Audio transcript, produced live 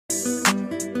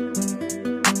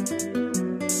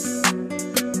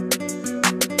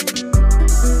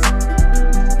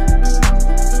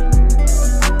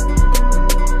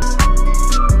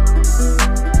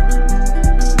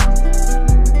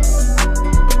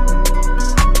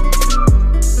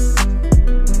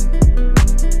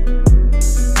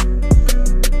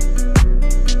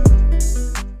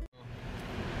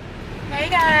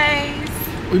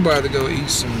We about to go eat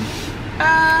some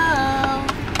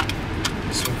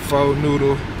pho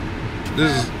noodle.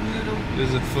 This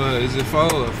is a pho. Is it pho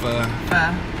or pho?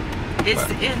 Pho.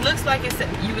 It looks like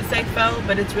you would say pho,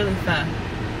 but it's really pho.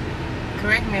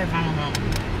 Correct me if I'm wrong.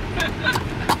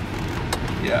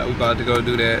 Yeah, we about to go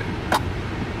do that.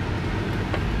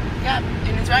 Yep,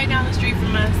 and it's right down the street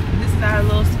from us. This is our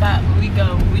little spot where we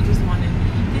go. We just want to,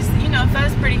 you know,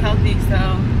 pho's pretty healthy,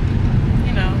 so,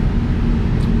 you know.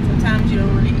 Sometimes you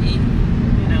don't want to eat,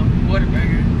 you know,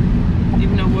 Whataburger.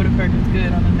 Even though Whataburger's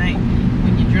good on the night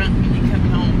when you're drunk and you're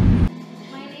coming home.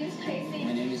 My name is Tracy.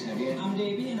 My name is Javier. I'm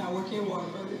Davey and I work here at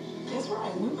Whataburger. That's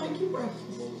right, we make you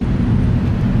breakfast.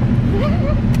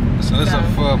 So it's a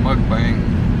pho mukbang.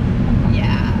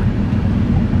 Yeah.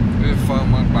 It's pho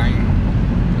mukbang.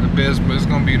 The best, it's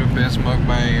gonna be the best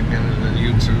mukbang in the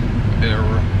YouTube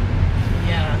era.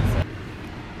 Yeah. So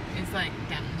it's like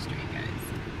down the street, guys.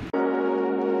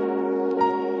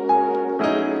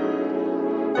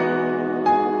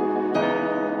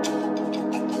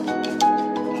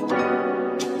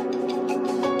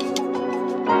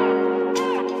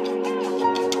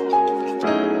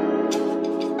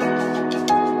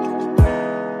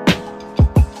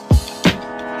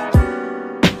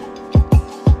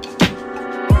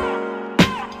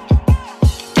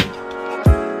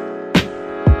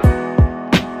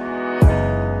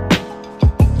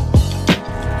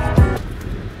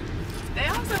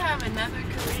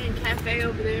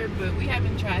 Over there, but we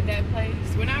haven't tried that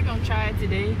place. We're not gonna try it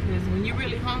today because when you're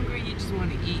really hungry, you just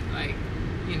want to eat like,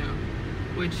 you know,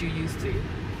 what you used to.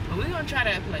 But we're gonna try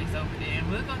that place over there, and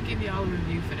we're gonna give you all a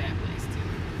review for that place too.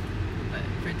 But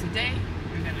for today,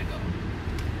 we're gonna go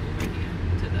over here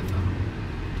to the Pho.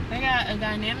 They got a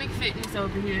dynamic fitness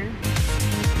over here.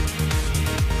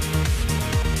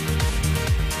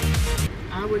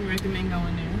 I wouldn't recommend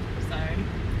going there.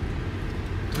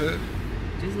 Sorry.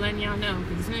 Just letting y'all know,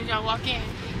 because as soon as y'all walk in,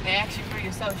 they ask you for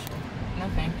your social. No,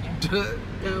 thank you.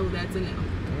 No, that's a no.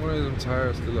 One of them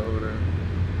tires still over there.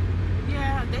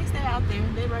 Yeah, they stay out there.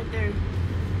 They right there.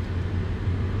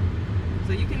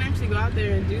 So you can actually go out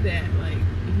there and do that, like,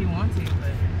 if you want to,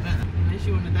 but unless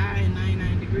you want to die in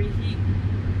 99-degree heat.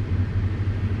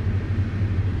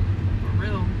 For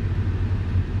real.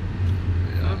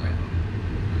 Yeah. For real.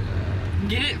 Yeah.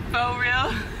 Get it? For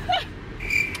real?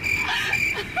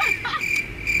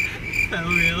 So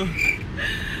real.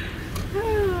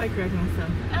 Oh, I cracked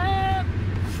myself up.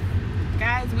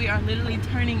 Guys, we are literally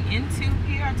turning into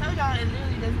here. I told y'all it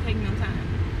literally doesn't take no time.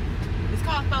 It's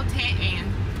called Pho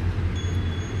Noodle.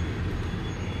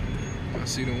 I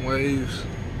see them waves.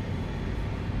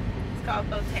 It's called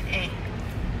Pho Noodle.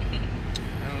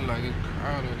 I don't like it's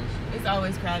crowded. It's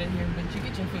always crowded here, but you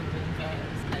get your food really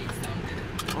fast. Like, so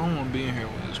good. I don't want to be in here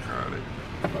when it's crowded.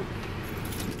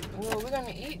 Well, we're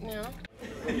gonna eat now.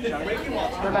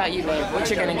 What about you, babe? What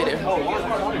you gonna get?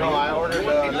 No, I ordered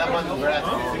lemon bread.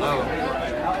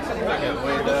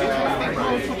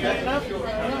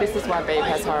 This is why babe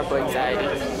has horrible anxiety.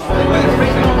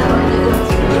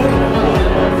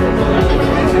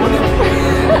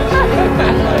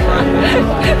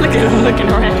 Look at him looking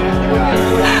around.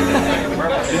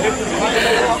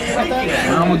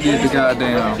 I'm gonna get the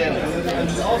goddamn.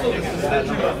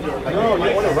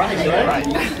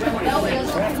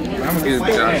 I'm gonna get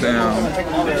the goddamn.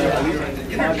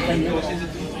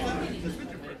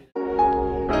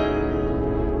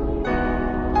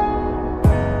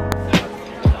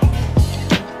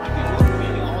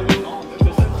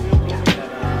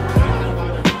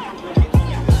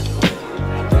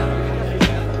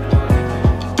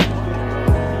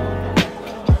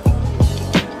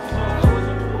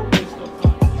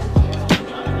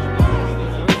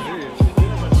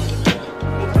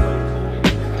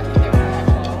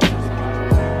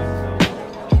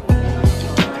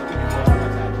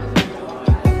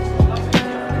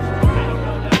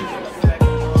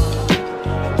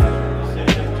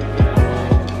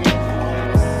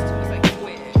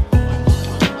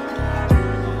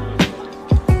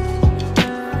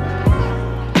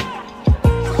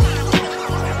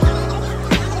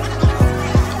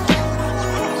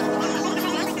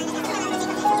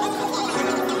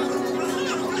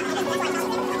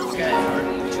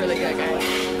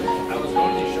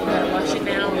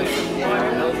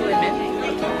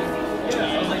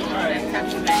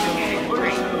 capture that.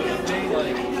 Great.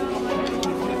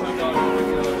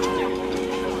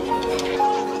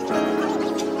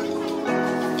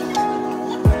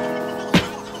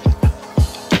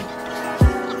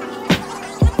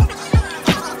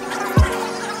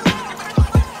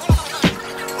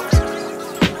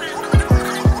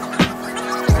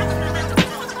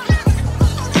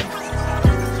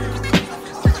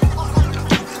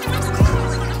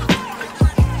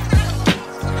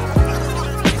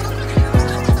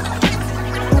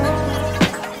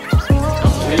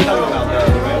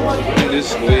 This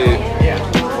squid.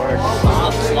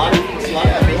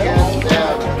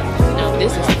 No,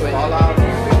 this is squid.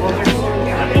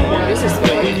 This is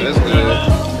squid. That's good.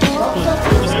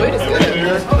 Squid is good.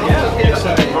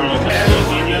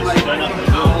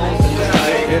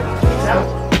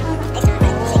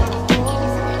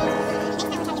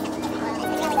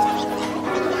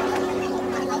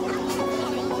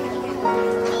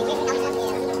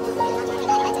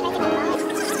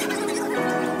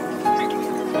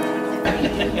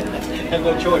 Have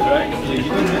no choice, right?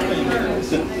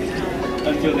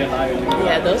 Until they hire you.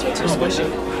 Yeah, those were too squishy.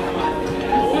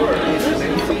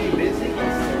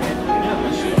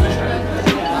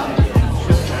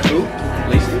 Who?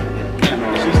 Lacey?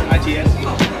 She's ITS.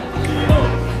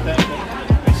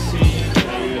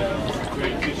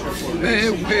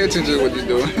 Man, pay attention to what you're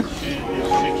doing.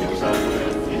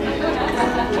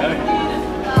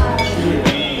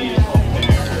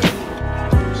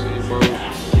 See, bro.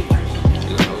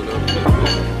 Just hold up.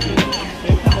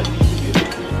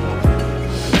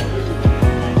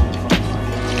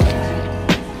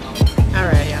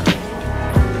 Alright, y'all.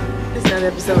 This is another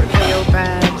episode of KO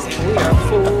Vibes, and we are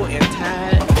full and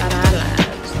tired of our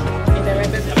lives. Ain't that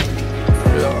right, baby?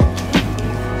 Yeah.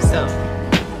 So,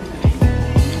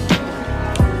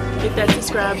 hit that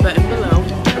subscribe button below.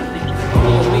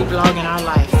 Because we vlogging our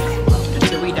life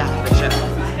until we die, for sure.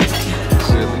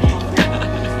 Silly.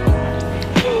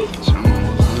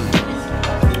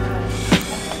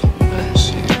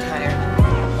 Shit. Tired.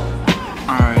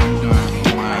 Alright, I'm done.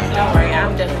 Don't worry,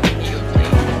 I'm definitely giving you a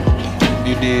plate.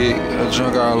 You did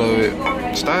drunk all of it.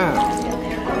 Stop.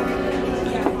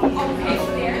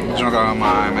 Drunk all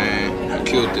mine, man. I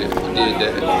killed it. I did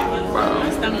that. My Wow.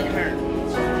 stomach hurt.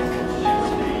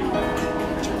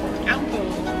 I'm full.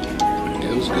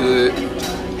 It was good.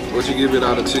 What you give it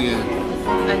out of 10?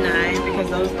 A 9 because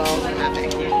those balls are not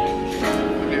back yet.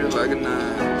 Give it like a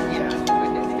 9.